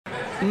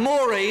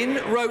Maureen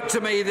wrote to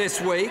me this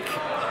week.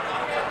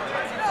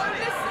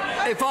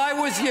 If I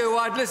was you,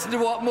 I'd listen to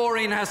what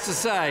Maureen has to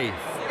say.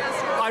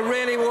 I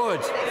really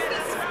would.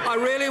 I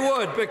really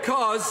would,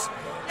 because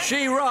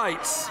she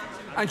writes,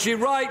 and she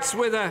writes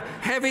with a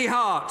heavy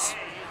heart.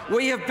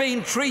 We have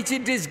been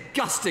treated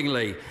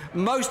disgustingly.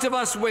 Most of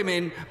us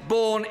women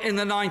born in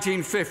the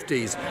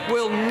 1950s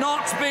will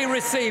not be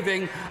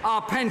receiving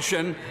our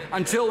pension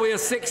until we are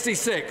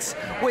 66,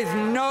 with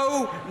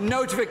no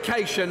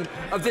notification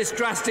of this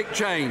drastic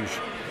change.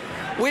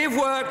 We have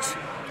worked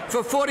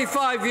for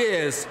 45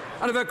 years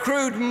and have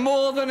accrued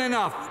more than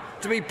enough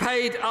to be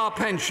paid our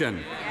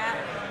pension.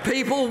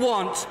 People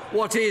want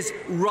what is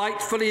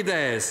rightfully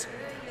theirs.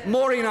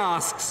 Maureen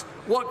asks,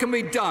 what can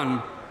be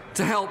done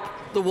to help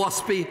the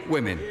Waspi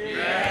women?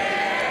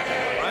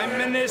 Prime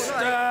Minister.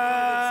 What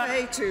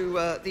I would say to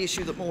the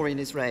issue that Maureen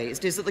has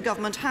raised is that the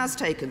government has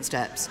taken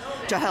steps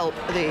to help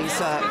these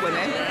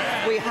women.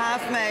 We have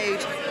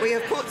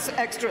put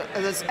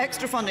there's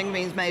extra funding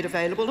means made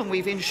available, and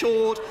we've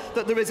ensured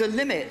that there is a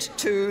limit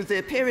to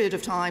the period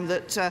of time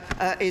that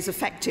is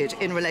affected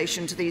in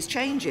relation to these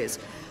changes.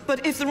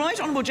 But if the right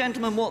honourable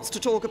gentleman wants to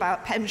talk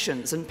about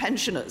pensions and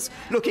pensioners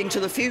looking to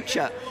the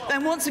future,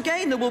 then once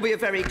again there will be a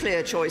very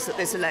clear choice at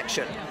this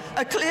election.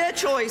 A clear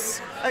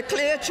choice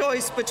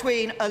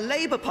between a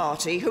Labour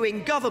Party who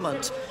in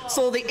government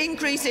saw the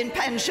increase in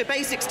pension,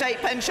 basic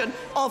state pension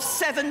of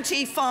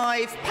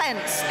 75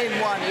 pence in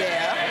 1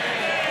 year,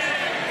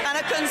 and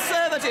a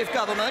Conservative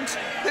government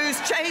whose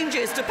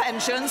changes to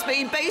pensions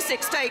mean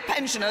basic state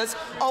pensioners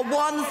are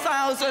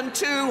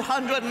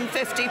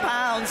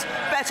 £1,250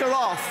 better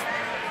off.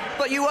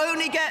 But you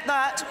only get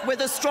that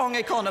with a strong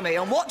economy.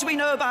 And what do we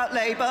know about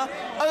Labour?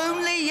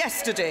 Only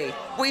yesterday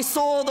we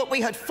saw that we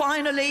had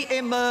finally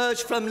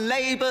emerged from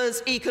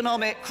Labour's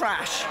economic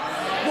crash.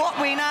 What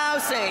we now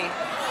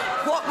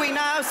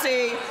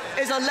see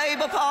is a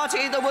Labour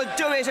Party that would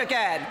do it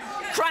again.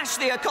 Crash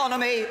the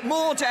economy,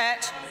 more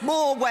debt,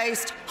 more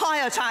waste,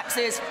 higher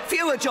taxes,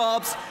 fewer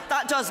jobs.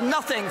 That does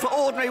nothing for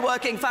ordinary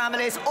working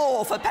families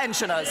or for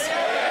pensioners.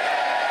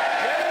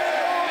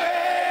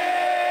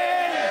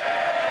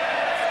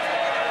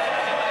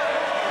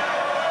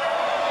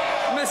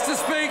 Mr.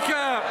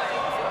 Speaker,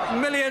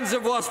 millions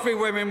of Waspi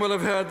women will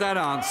have heard that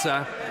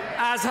answer,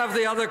 as have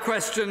the other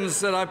questions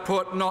that I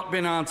put not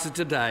been answered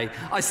today.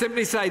 I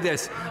simply say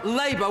this: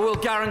 Labour will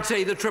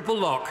guarantee the triple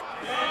lock.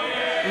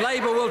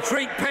 Labour will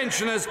treat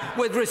pensioners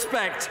with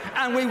respect,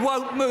 and we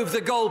won't move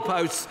the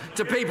goalposts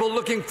to people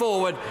looking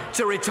forward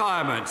to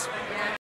retirement.